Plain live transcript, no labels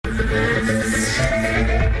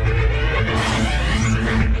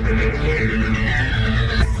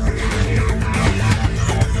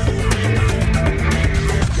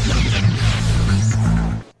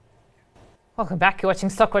Welcome back. You're watching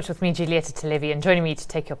Stockwatch with me, Julieta Televi, and joining me to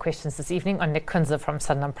take your questions this evening are Nick Kunze from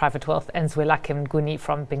Sanlam Private Wealth and Zwelakhe Mnguni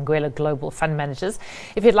from Benguela Global Fund Managers.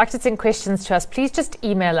 If you'd like to send questions to us, please just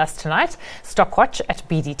email us tonight,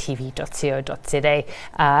 stockwatch@bdtv.co.za,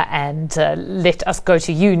 and let us go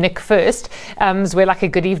to you, Nick, first.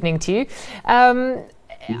 Zwelakhe, good evening to you.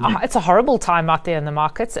 It's a horrible time out there in the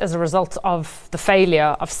markets as a result of the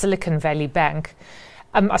failure of Silicon Valley Bank.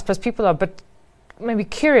 I suppose people are a bit maybe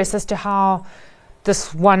curious as to how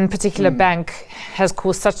this one particular bank has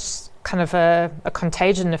caused such kind of a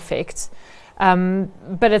contagion effect.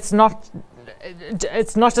 But it's not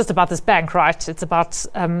just about this bank, right? It's about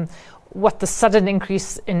what the sudden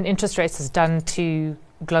increase in interest rates has done to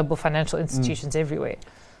global financial institutions everywhere.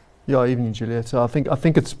 Yeah, evening, Julieta. I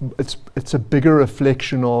think it's a bigger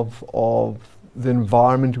reflection of the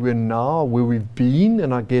environment we're in now, where we've been,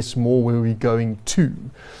 and I guess more where we're going to.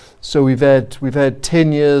 So we've had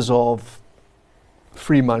 10 years of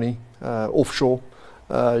free money offshore.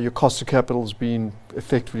 Your cost of capital has been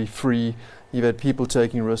effectively free. You've had people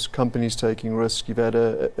taking risk, companies taking risk. You've had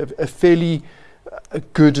a fairly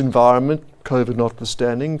good environment, COVID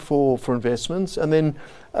notwithstanding, for investments. And then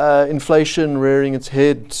inflation rearing its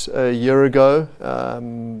head a year ago.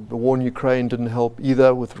 The war in Ukraine didn't help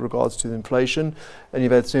either with regards to the inflation. And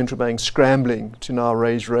you've had central banks scrambling to now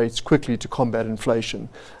raise rates quickly to combat inflation.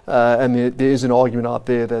 And there is an argument out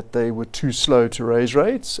there that they were too slow to raise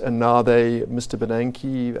rates, and now Mr.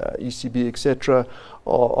 Bernanke, ECB, etc.,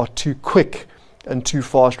 are too quick and too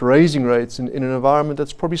fast raising rates in an environment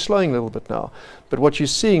that's probably slowing a little bit now. But what you're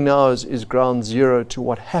seeing now is ground zero to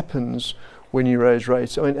what happens when you raise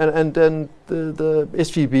rates. I mean, and the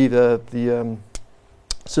SVB, the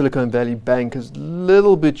Silicon Valley Bank, is a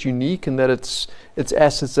little bit unique in that its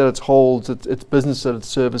assets that it holds, its business that it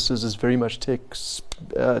services is very much tech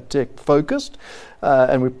focused.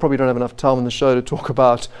 And we probably don't have enough time on the show to talk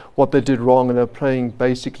about what they did wrong. And they're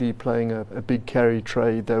basically playing a big carry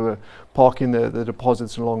trade. They were parking the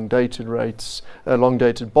deposits in long-dated rates,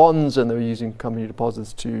 long-dated bonds, and they were using company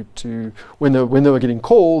deposits to when they were getting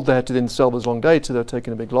called, they had to then sell those long-dated. They were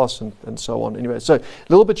taking a big loss and so on. Anyway, so a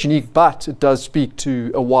little bit unique, but it does speak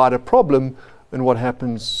to a wider problem in what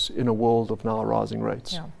happens in a world of now rising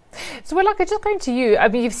rates. Yeah. So, Zwelakhe, just going to you. I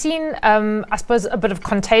mean, you've seen, I suppose, a bit of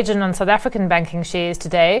contagion on South African banking shares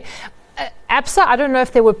today. Absa, I don't know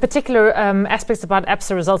if there were particular aspects about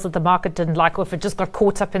Absa results that the market didn't like, or if it just got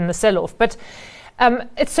caught up in the sell-off. But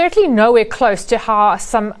it's certainly nowhere close to how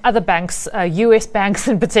some other banks, US banks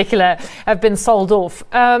in particular, have been sold off.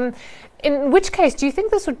 In which case, do you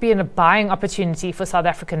think this would be a buying opportunity for South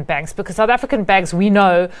African banks? Because South African banks, we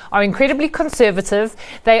know, are incredibly conservative.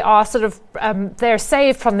 They are they're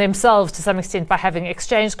saved from themselves to some extent by having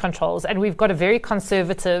exchange controls. And we've got a very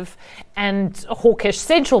conservative and hawkish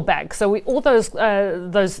central bank. So all those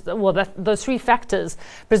three factors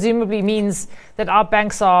presumably means that our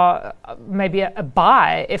banks are maybe a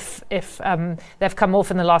buy if they've come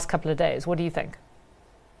off in the last couple of days. What do you think?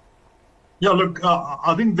 Yeah, look,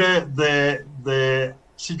 I think the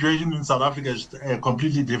situation in South Africa is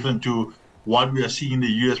completely different to what we are seeing in the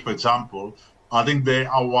US, for example. I think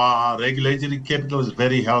our regulatory capital is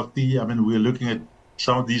very healthy. I mean, we're looking at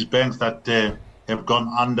some of these banks that have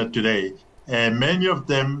gone under today. Many of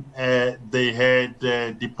them, they had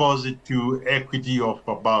deposit to equity of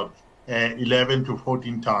about 11 to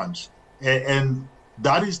 14 times. And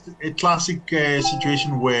that is a classic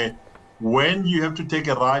situation where when you have to take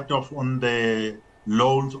a write-off on the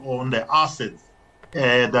loans or on the assets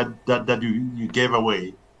that you gave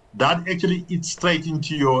away, that actually eats straight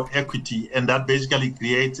into your equity, and that basically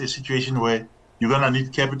creates a situation where you're going to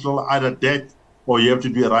need capital, either debt, or you have to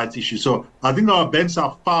do a rights issue. So I think our banks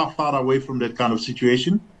are far, far away from that kind of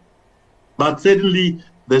situation. But certainly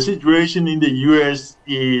the situation in the US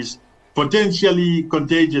is potentially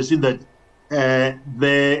contagious in that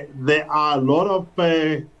there are a lot of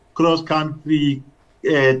cross-country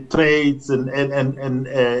trades and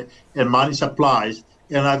money supplies.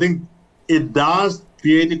 And I think it does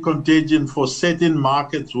create a contagion for certain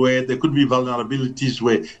markets where there could be vulnerabilities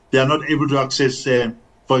where they are not able to access,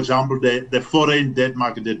 for example, the foreign debt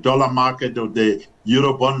market, the dollar market or the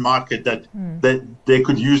euro bond market that they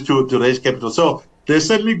could use to raise capital. So there's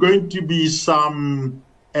certainly going to be some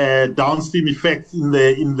downstream effects in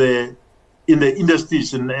the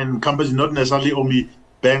industries and companies, not necessarily only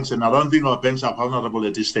banks, and I don't think our banks are vulnerable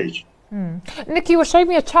at this stage. Nick, you were showing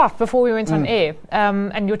me a chart before we went on air,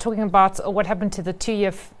 and you were talking about what happened to the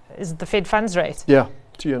 2-year Is it the Fed funds rate? Yeah,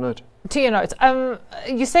 2-year note. 2-year note.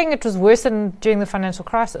 You're saying it was worse than during the financial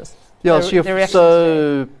crisis? Yeah,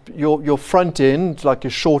 so your front end, like your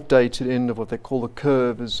short dated end of what they call the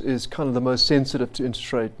curve, is kind of the most sensitive to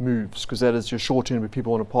interest rate moves, because that is your short end where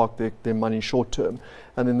people want to park their money short term.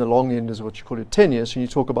 And then the long end is what you call your 10-year. So when you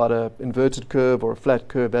talk about an inverted curve or a flat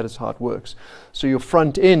curve, that is how it works. So your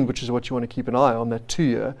front end, which is what you want to keep an eye on, that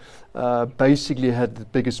 2-year, basically had the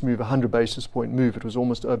biggest move, 100 basis point move. It was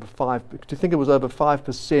almost over 5. Do you think it was over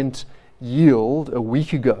 5% yield a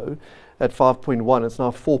week ago? At 5.1, it's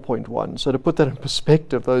now 4.1. So to put that in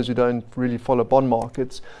perspective, those who don't really follow bond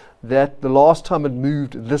markets, that the last time it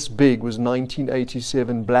moved this big was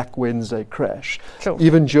 1987 Black Wednesday crash. Sure.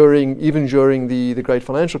 Even during the great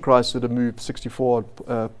financial crisis, it had moved 64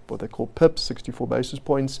 what they call pips, 64 basis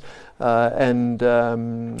points, and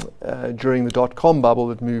during the dot-com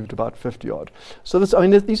bubble, it moved about 50 odd. So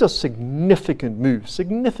these are significant moves,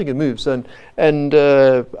 and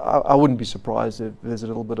I wouldn't be surprised if there's a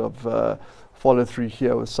little bit of follow through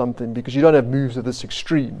here with something, because you don't have moves of this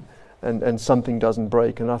extreme and something doesn't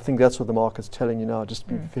break. And I think that's what the market's telling you now, just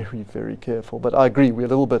be very, very careful. But I agree, we're a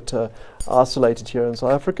little bit isolated here in South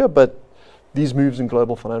Africa, but these moves in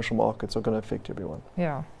global financial markets are going to affect everyone.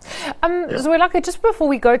 Yeah. Zwelakhe, just before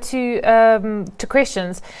we go to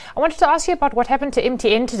questions, I wanted to ask you about what happened to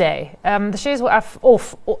MTN today. The shares were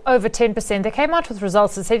off over 10%. They came out with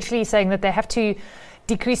results essentially saying that they have to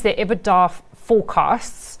decrease their EBITDA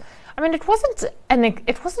forecasts. I mean, it wasn't an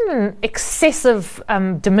excessive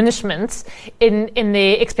diminishment in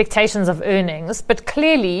their expectations of earnings, but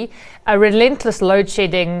clearly a relentless load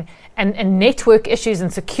shedding and network issues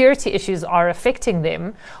and security issues are affecting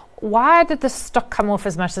them. Why did the stock come off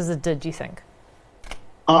as much as it did, do you think?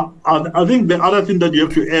 I think the other thing that you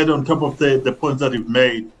have to add on top of the points that you've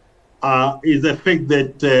made is the fact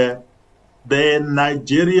that the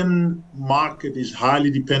Nigerian market is highly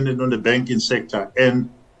dependent on the banking sector. And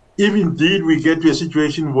if indeed we get to a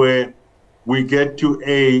situation where we get to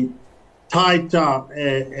a tighter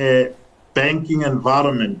banking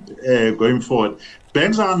environment going forward,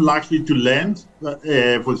 banks are unlikely to lend,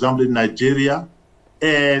 for example, in Nigeria,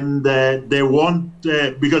 and they won't,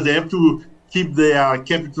 because they have to keep their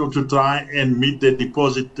capital to try and meet the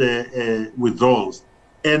deposit withdrawals.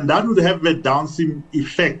 And that would have a downstream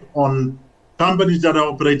effect on companies that are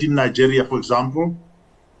operating in Nigeria, for example.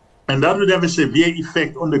 And that would have a severe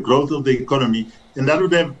effect on the growth of the economy. And that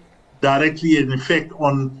would have directly an effect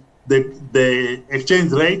on the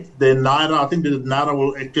exchange rate, the Naira. I think the Naira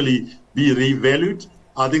will actually be revalued.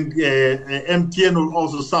 I think MTN will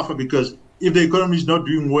also suffer, because if the economy is not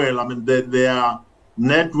doing well, I mean, their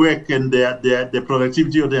network and the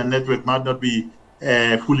productivity of their network might not be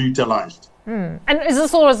fully utilized. And is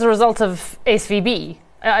this all as a result of SVB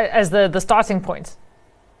as the starting point?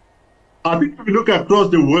 I think if you look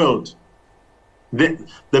across the world,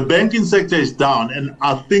 the banking sector is down, and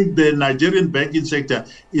I think the Nigerian banking sector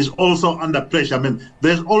is also under pressure. I mean,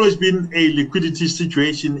 there's always been a liquidity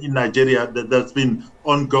situation in Nigeria that's been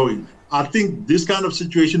ongoing. I think this kind of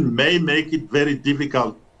situation may make it very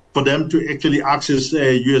difficult for them to actually access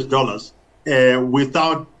US dollars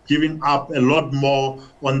without giving up a lot more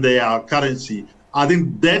on their currency. I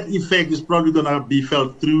think that effect is probably going to be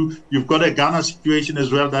felt through. You've got a Ghana situation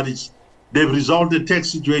as well they've resolved the tax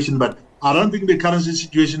situation, but I don't think the currency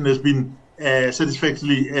situation has been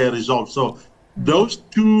satisfactorily resolved. So those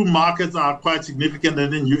two markets are quite significant.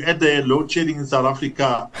 And then you add the load shedding in South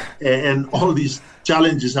Africa and all these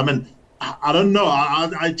challenges. I mean, I don't know.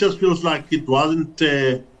 I just feels like it wasn't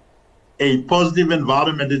a positive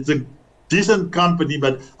environment. It's a decent company,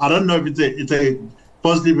 but I don't know if it's a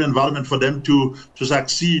positive environment for them to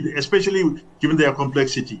succeed, especially given their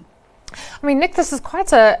complexity. I mean, Nick, this is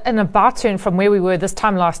quite an about turn from where we were this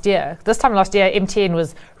time last year. This time last year, MTN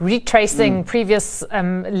was retracing previous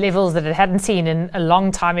levels that it hadn't seen in a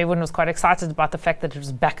long time. Everyone was quite excited about the fact that it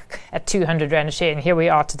was back at 200 Rand a share, and here we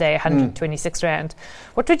are today, 126 Rand.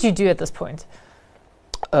 What would you do at this point?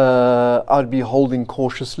 I'd be holding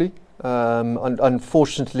cautiously.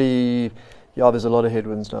 Unfortunately, there's a lot of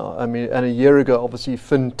headwinds now. I mean, and a year ago, obviously,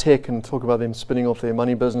 fintech and talk about them spinning off their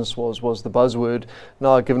money business was the buzzword.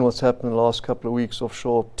 Now, given what's happened in the last couple of weeks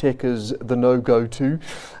offshore, tech is the no-go to.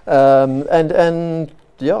 I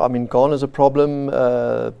mean, Ghana's a problem.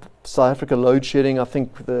 South Africa load shedding. I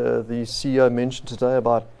think the CEO mentioned today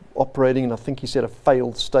about operating in, I think he said, a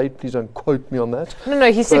failed state. Please don't quote me on that.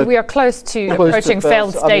 No, he said we are close to approaching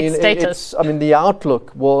failed state status. The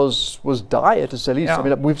outlook was dire, to say the least. Yeah. I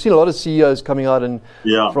mean, we've seen a lot of CEOs coming out and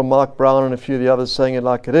from Mark Brown and a few of the others saying it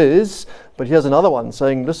like it is. But here's another one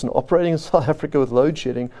saying, listen, operating in South Africa with load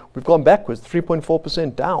shedding, we've gone backwards,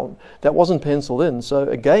 3.4% down. That wasn't penciled in. So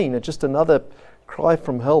again, it's just another cry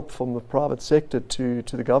from help from the private sector to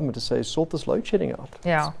the government to say, sort this load shedding out.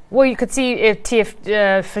 Yeah. Well, you could see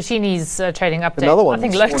Foschini's trading update. Another one. I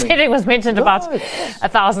think load shedding was mentioned about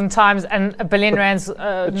 1,000 times, and a billion rands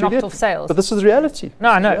knocked off sales. But this is reality. No,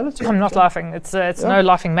 I know. I'm not laughing. It's no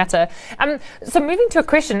laughing matter. So moving to a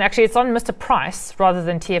question, actually, it's on Mr. Price rather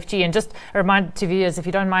than TFG. And just a reminder to viewers, if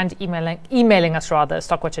you don't mind emailing us rather,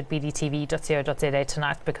 stockwatch@bdtv.co.za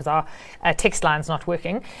tonight, because our text line's not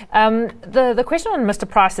working. The question on Mr.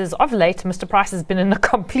 Price is, of late, Mr. Price has been in a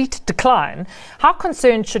complete decline. How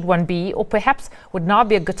concerned should one be, or perhaps would now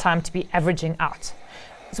be a good time to be averaging out?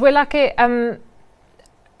 So we're like,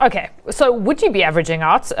 okay, so would you be averaging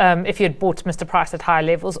out if you had bought Mr. Price at higher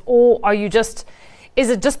levels, or are you is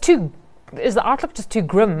the outlook just too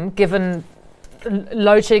grim given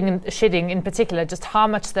load shedding in particular, just how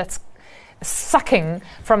much that's sucking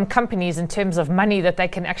from companies in terms of money that they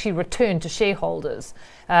can actually return to shareholders?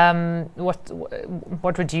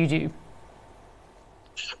 What would you do?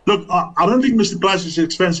 Look, I don't think Mr. Price is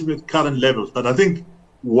expensive at current levels, but I think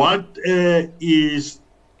what is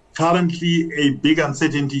currently a big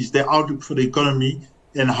uncertainty is the outlook for the economy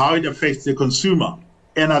and how it affects the consumer.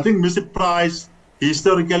 And I think Mr. Price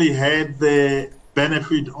historically had the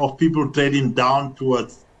benefit of people trading down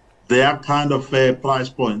towards their kind of price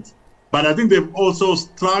point. But I think they've also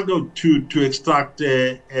struggled to extract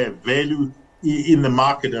value in the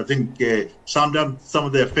market. I think sometimes some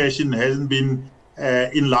of their fashion hasn't been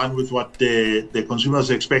in line with what the consumers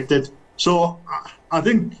expected. So I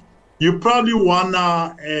think you probably want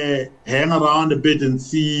to hang around a bit and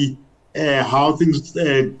see how things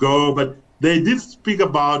go. But they did speak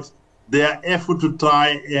about their effort to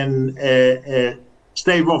try and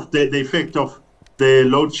stave off the effect of the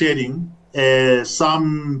load shedding.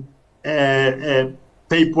 Some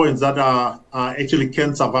pay points that are actually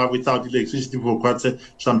can survive without electricity for quite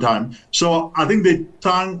some time. So I think they're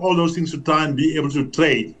trying all those things to try and be able to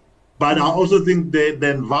trade. But I also think the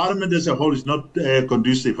environment as a whole is not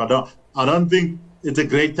conducive. I don't think it's a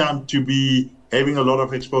great time to be having a lot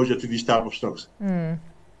of exposure to these type of stocks.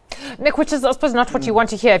 Nick, which is, I suppose, not what you want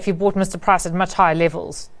to hear if you bought Mr. Price at much higher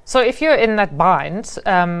levels. So if you're in that bind,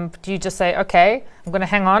 do you just say, okay, I'm going to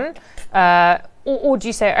hang on? Or do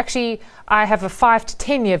you say, actually, I have a 5 to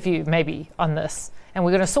 10 year view maybe on this, and we're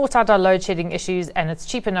going to sort out our load shedding issues, and it's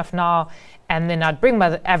cheap enough now, and then I'd bring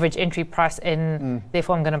my average entry price in,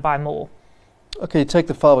 therefore I'm going to buy more? Okay, take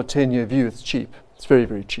the 5 or 10 year view, it's cheap. It's very,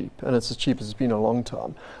 very cheap, and it's as cheap as it's been a long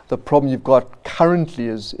time. The problem you've got currently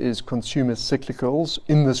is consumer cyclicals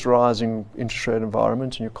in this rising interest rate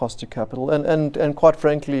environment and your cost of capital, and quite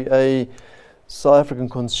frankly, a South African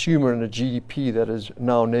consumer and a GDP that is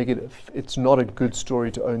now negative. It's not a good story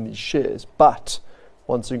to own these shares. But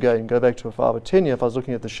once again, go back to a 5 or 10 year, if I was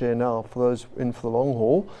looking at the share now, for those in for the long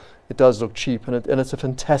haul, it does look cheap, and it's a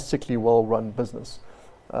fantastically well-run business.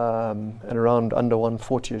 And around under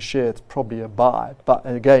 140 a share, it's probably a buy. But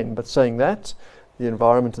saying that, the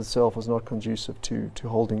environment itself is not conducive to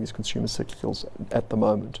holding these consumer cyclicals at the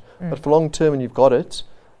moment. But for long term, when you've got it,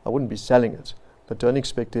 I wouldn't be selling it. But don't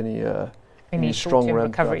expect any strong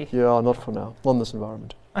recovery. Yeah, not for now, not in this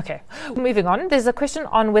environment. Okay, moving on. There's a question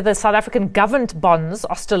on whether South African government bonds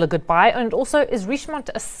are still a good buy, and also is Richemont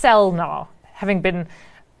a sell now, having been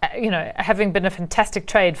a fantastic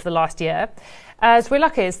trade for the last year.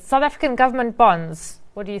 Zwelakhe, South African government bonds,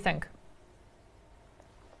 what do you think?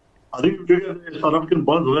 I think if you look at the South African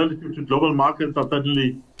bonds relative to global markets, are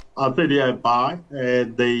certainly, I'd say they are a buy.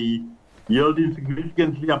 They yielding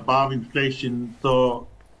significantly above inflation. So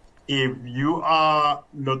if you are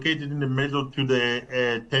located in the middle to the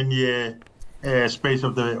 10-year space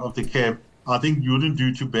of the curve, I think you wouldn't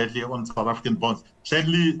do too badly on South African bonds.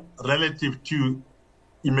 Certainly relative to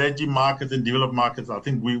emerging markets and developed markets, I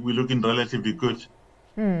think we're looking relatively good.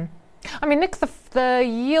 I mean, Nick, the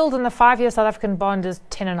yield in the 5-year South African bond is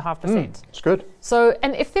 10.5%. It's good. So,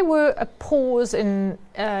 and if there were a pause in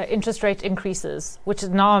interest rate increases, which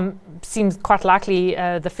now seems quite likely,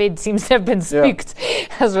 the Fed seems to have been spooked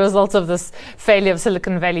as a result of this failure of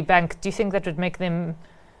Silicon Valley Bank, do you think that would make them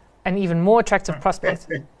an even more attractive prospect?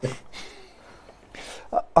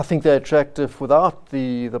 I think they're attractive without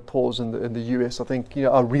the pause in the US. I think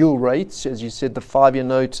our real rates, as you said, the 5-year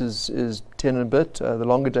note is 10 and a bit. The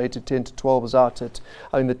longer dated 10 to 12 is out at,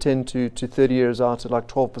 the 10 to 30 years out at like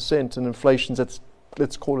 12%, and inflation's at,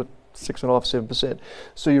 let's call it 6.5%, 7%.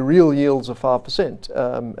 So your real yields are 5%.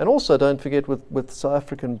 And also, don't forget, with South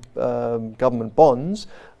African government bonds,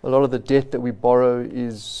 a lot of the debt that we borrow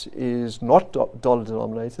is not dollar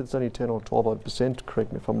denominated. It's only 10 or 12%.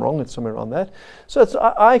 Correct me if I'm wrong. It's somewhere around that. So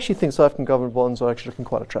I actually think South African government bonds are actually looking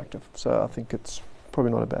quite attractive. So I think it's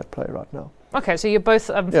probably not a bad play right now. Okay, so you're both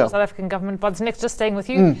for South African government bonds. Next, just staying with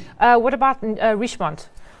you. What about Richemont?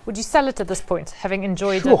 Would you sell it at this point, having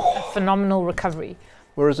enjoyed a phenomenal recovery?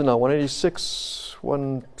 Where is it now? 186,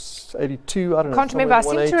 182, I don't know. Can't remember. I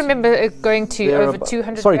seem to remember it going to over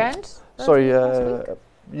 200 grand. Sorry,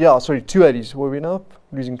 280s. Were we now?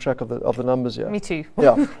 Losing track of the numbers here. Me too.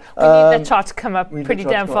 Yeah. We need that chart to come up pretty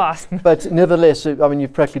damn fast. But nevertheless,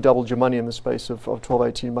 you've practically doubled your money in the space of 12,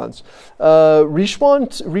 18 months.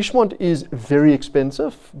 Richemont is very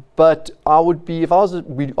expensive, but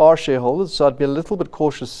we are shareholders, so I'd be a little bit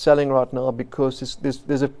cautious selling right now because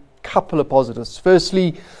there's a couple of positives.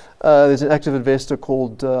 Firstly, there's an active investor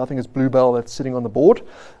called, I think it's Bluebell, that's sitting on the board,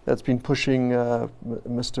 that's been pushing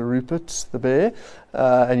Mr. Rupert, the bear,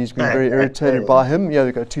 and he's been very irritated by him. Yeah,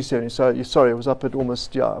 they go 270. So, sorry, it was up at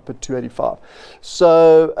almost, up at 285.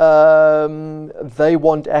 So, they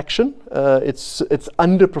want action. It's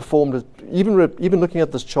underperformed. Even looking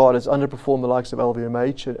at this chart, it's underperformed the likes of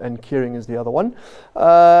LVMH, and Kering is the other one.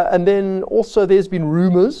 And then also there's been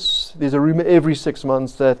rumours. There's a rumour every 6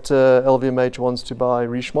 months that LVMH wants to buy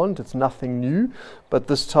Richemont. It's nothing new. But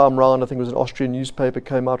this time round, I think it was an Austrian newspaper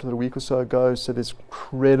came out with a week or so ago, so there's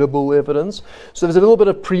credible evidence. So there's a little bit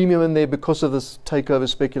of premium in there because of this takeover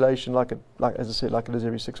speculation, like as I said, like it is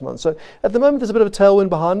every 6 months. So at the moment, there's a bit of a tailwind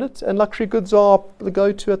behind it, and luxury goods are the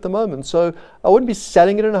go-to at the moment. So I wouldn't be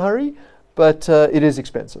selling it in a hurry, but it is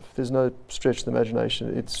expensive. There's no stretch of the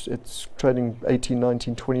imagination. It's trading 18,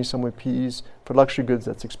 19, 20 somewhere PEs. For luxury goods,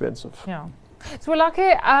 that's expensive. Yeah. So,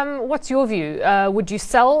 Zwelakhe, what's your view? Would you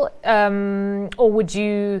sell, or would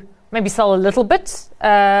you maybe sell a little bit,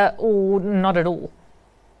 or not at all?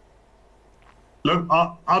 Look,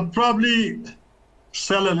 I'd probably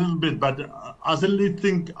sell a little bit, but I certainly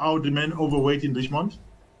think I would remain overweight in Richemont,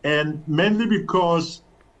 and mainly because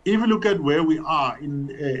if you look at where we are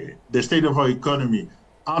in the state of our economy,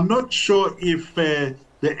 I'm not sure if the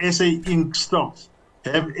SA Inc. stocks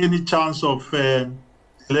have any chance of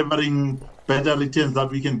delivering better returns that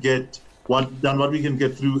we can get than what we can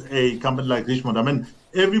get through a company like Richemont. I mean,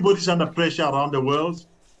 everybody's under pressure around the world,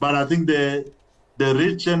 but I think the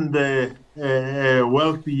rich and the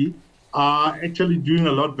wealthy are actually doing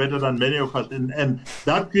a lot better than many of us, and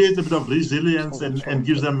that creates a bit of resilience and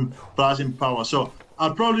gives them pricing power. So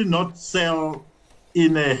I'd probably not sell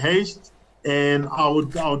in a haste, and I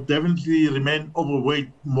would definitely remain overweight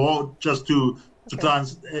more just to try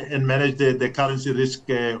and manage the currency risk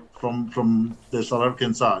from the South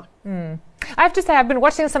African side. I have to say, I've been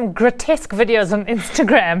watching some grotesque videos on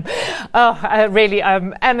Instagram. Oh, I really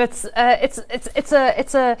and it's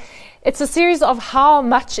a series of how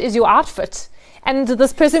much is your outfit. And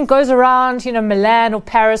this person goes around, Milan or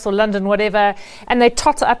Paris or London, whatever, and they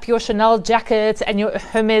tot up your Chanel jacket and your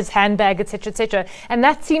Hermes handbag, etc., etc. And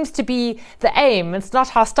that seems to be the aim. It's not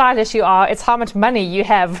how stylish you are; it's how much money you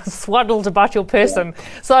have swaddled about your person.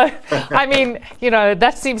 So, I mean,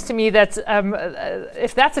 that seems to me that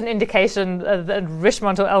if that's an indication that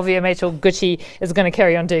Richemont or LVMH or Gucci is going to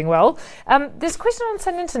carry on doing well. There's a question on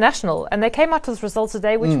Sun International, and they came out with results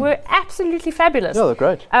today, which were absolutely fabulous. Yeah, they're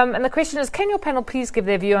great. And the question is, can your panel please give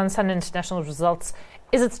their view on Sun International results?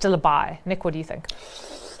 Is it still a buy? Nick, what do you think?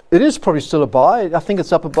 It is probably still a buy. I think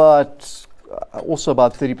it's up about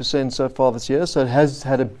 30% so far this year, so it has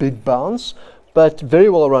had a big bounce, but very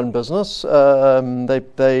well run business.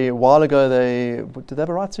 They a while ago, did they have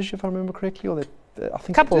a rights issue, if I remember correctly, or I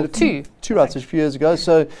think two rights issues a few years ago.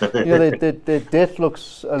 So their debt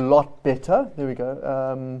looks a lot better. There we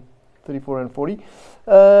go. 34 and 40.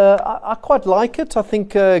 I quite like it. I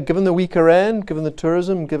think given the weaker rand, given the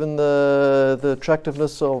tourism, given the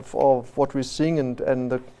attractiveness of what we're seeing and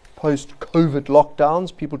the post-COVID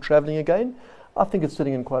lockdowns, people travelling again, I think it's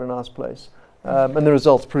sitting in quite a nice place. And the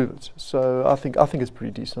results prove it. So I think it's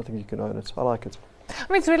pretty decent. I think you can own it. I like it.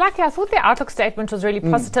 I mean, I thought their outlook statement was really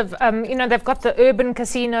positive. They've got the urban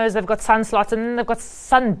casinos, they've got Sun Slots, and then they've got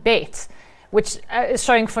SunBet, which is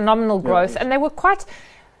showing phenomenal growth. And they were quite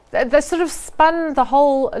they sort of spun the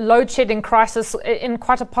whole load shedding crisis in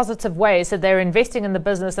quite a positive way. So they're investing in the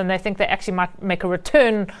business, and they think they actually might make a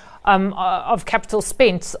return of capital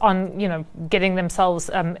spent on, getting themselves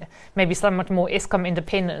maybe somewhat more Eskom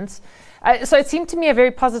independence. So it seemed to me a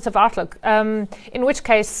very positive outlook. In which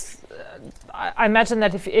case, I imagine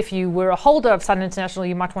that if you were a holder of Sun International,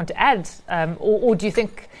 you might want to add, or do you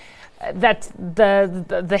think that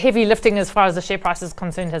the heavy lifting as far as the share price is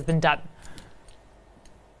concerned has been done?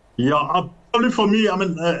 Yeah, probably for me, I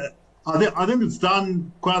mean, I think it's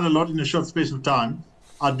done quite a lot in a short space of time.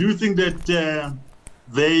 I do think that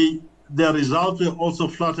their results were also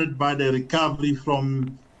flattered by the recovery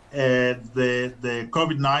from the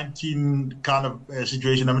COVID-19 kind of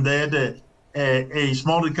situation. I mean, they had a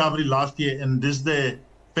small recovery last year, and this is the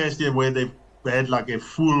first year where they've had like a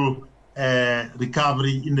full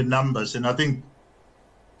recovery in the numbers. And I think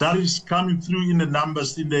that is coming through in the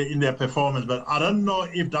numbers in their performance, but I don't know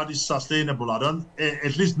if that is sustainable. I don't,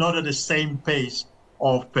 at least not at the same pace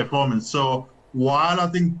of performance. So while I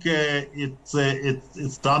think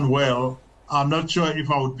it's done well, I'm not sure if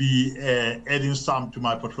I would be adding some to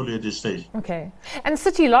my portfolio at this stage. Okay, and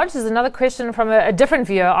City Lodge is another question from a different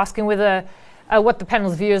viewer asking whether what the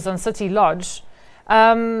panel's view is on City Lodge.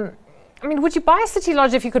 I mean, would you buy a City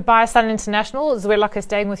Lodge if you could buy a Sun International? Is Zwelakhe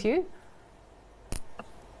staying with you?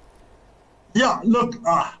 Yeah, look,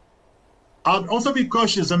 I'd also be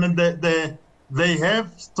cautious. I mean, they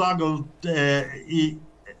have struggled a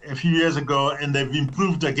few years ago, and they've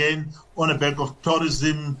improved again on the back of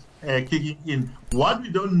tourism kicking in. What we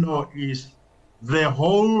don't know is the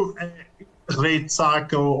whole rate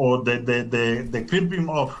cycle, or the crimping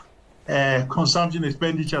of consumption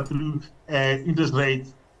expenditure through interest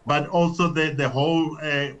rates, but also the whole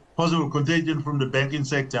possible contagion from the banking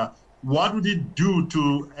sector. What would it do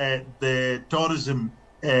to the tourism,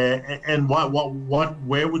 and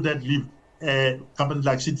where would that leave companies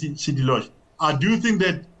like City Lodge? I do think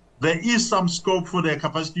that there is some scope for their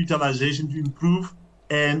capacity utilization to improve,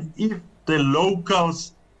 and if the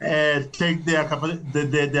locals take their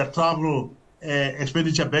travel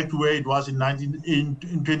expenditure back to where it was in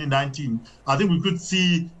 2019, I think we could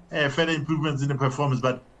see further improvements in the performance.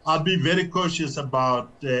 But I'd be very cautious about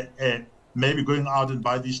maybe going out and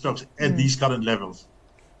buy these stocks at these current levels.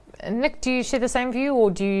 Nick, do you share the same view, or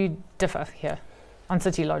do you differ here on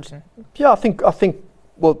City Lodge? Yeah, I think.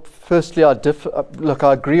 Well, firstly, I differ. Look,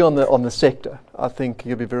 I agree on the sector. I think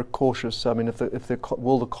you'll be very cautious. I mean, if the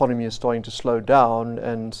world economy is starting to slow down,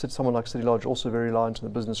 and someone like City Lodge also very reliant on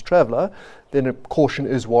the business traveller, then a caution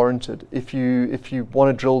is warranted. If you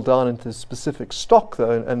want to drill down into a specific stock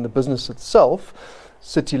though, and the business itself,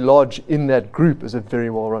 City Lodge in that group is a very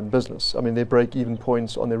well-run business. I mean, their break-even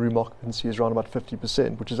points on their room occupancy is around about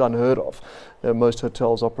 50%, which is unheard of. Most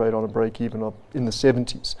hotels operate on a break-even of in the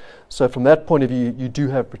 70s. So from that point of view, you do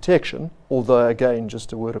have protection, although, again,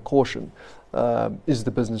 just a word of caution. Is the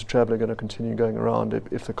business traveller going to continue going around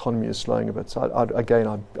if the economy is slowing a bit? So I'd be a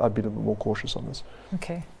little bit more cautious on this.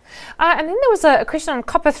 Okay. And then there was a question on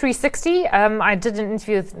Copper 360. I did an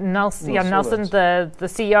interview with Nelson, the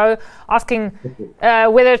CEO, asking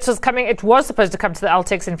whether it was coming. It was supposed to come to the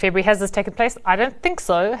LTEX in February. Has this taken place? I don't think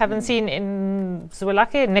so. Haven't seen in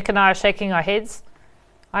Zwelakhe. Nick and I are shaking our heads.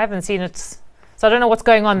 I haven't seen it. So I don't know what's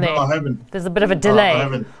going on there. No, I haven't. There's a bit of a delay. I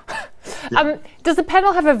haven't. Does the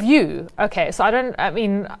panel have a view? Okay, so I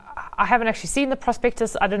haven't actually seen the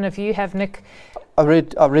prospectus. I don't know if you have, Nick. I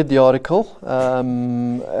read the article.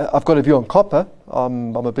 I've got a view on copper.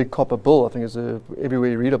 I'm a big copper bull. I think everywhere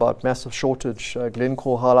you read about massive shortage.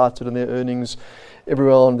 Glencore highlighted in their earnings.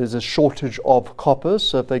 Everywhere there's a shortage of copper.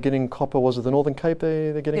 So if they're getting copper, was it the Northern Cape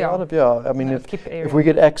they're getting out of? Yeah. I mean, if we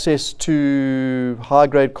get access to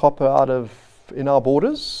high-grade copper in our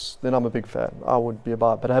borders, then I'm a big fan. I would be a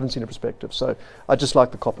buyer, but I haven't seen a perspective. So I just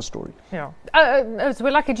like the copper story. Yeah.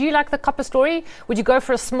 Do you like the copper story? Would you go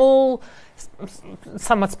for a small,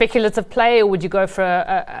 somewhat speculative play, or would you go for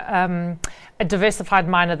a diversified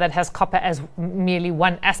miner that has copper as merely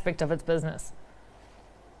one aspect of its business?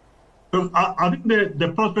 So I think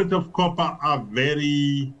the prospects of copper are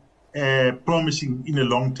very promising in the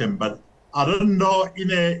long term, but I don't know in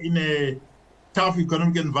a tough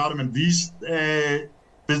economic environment, these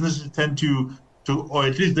businesses tend to, or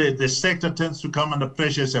at least the sector tends to come under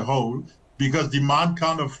pressure as a whole, because demand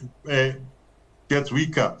kind of gets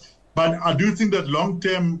weaker. But I do think that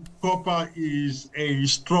long-term copper is a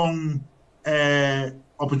strong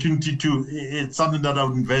opportunity it's something that I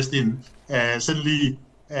would invest in. Certainly,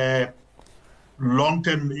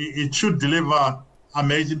 long-term, it should deliver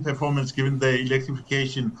amazing performance given the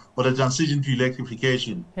electrification or the transition to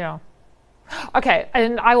electrification. Yeah. Okay,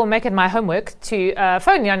 and I will make it my homework to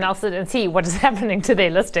phone Jan Nelson and see what is happening to their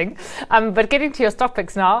listing. But getting to your stock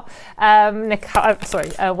picks now, Nick,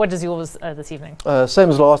 what is yours this evening? Same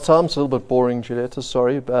as last time, it's a little bit boring, Julieta,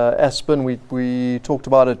 sorry. Aspen, we talked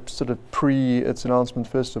about it sort of pre its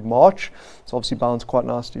announcement 1st of March. It's obviously bounced quite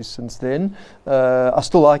nicely since then. I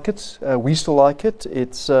still like it. We still like it.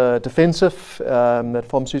 It's defensive. That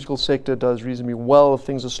pharmaceutical sector does reasonably well if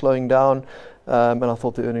things are slowing down. And I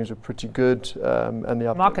thought the earnings were pretty good, and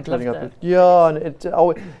the market loved it. Yeah, and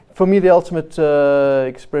for me, the ultimate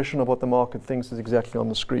expression of what the market thinks is exactly on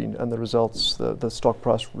the screen, and the results, the stock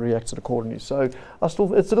price reacts accordingly. So it's a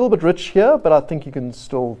little bit rich here, but I think you can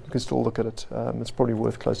still look at it. It's probably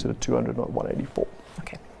worth closer to 200, not 184.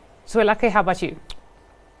 Okay. So, Lucky, how about you?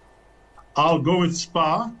 I'll go with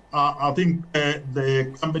SPAR. I think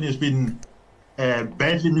the company has been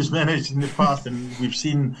badly mismanaged in the past, and we've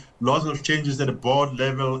seen lots of changes at the board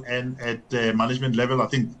level and at the management level. I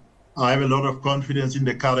think I have a lot of confidence in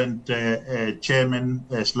the current chairman /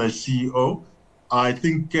 CEO. I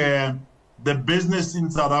think the business in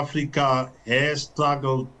South Africa has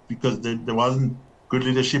struggled because there wasn't good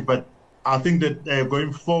leadership, but I think that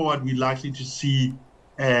going forward, we're likely to see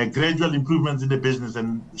gradual improvements in the business,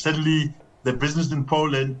 and certainly the business in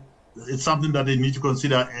Poland, it's something that they need to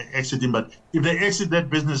consider exiting. But if they exit that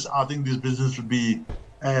business, I think this business would be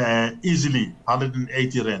easily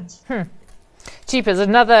 180 rands. Cheapers,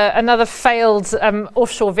 another failed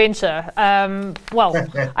offshore venture. Well,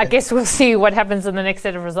 I guess we'll see what happens in the next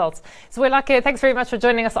set of results. So Zwelakhe, thanks very much for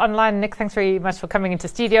joining us online. Nick, thanks very much for coming into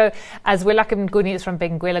studio. As Zwelakhe Mnguni is from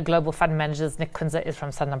Benguela Global Fund Managers, Nick Kunze is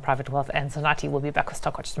from Sanlam Private Wealth, and Sonati will be back with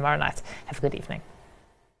Stockwatch tomorrow night. Have a good evening.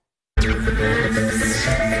 Thank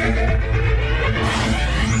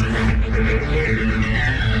you.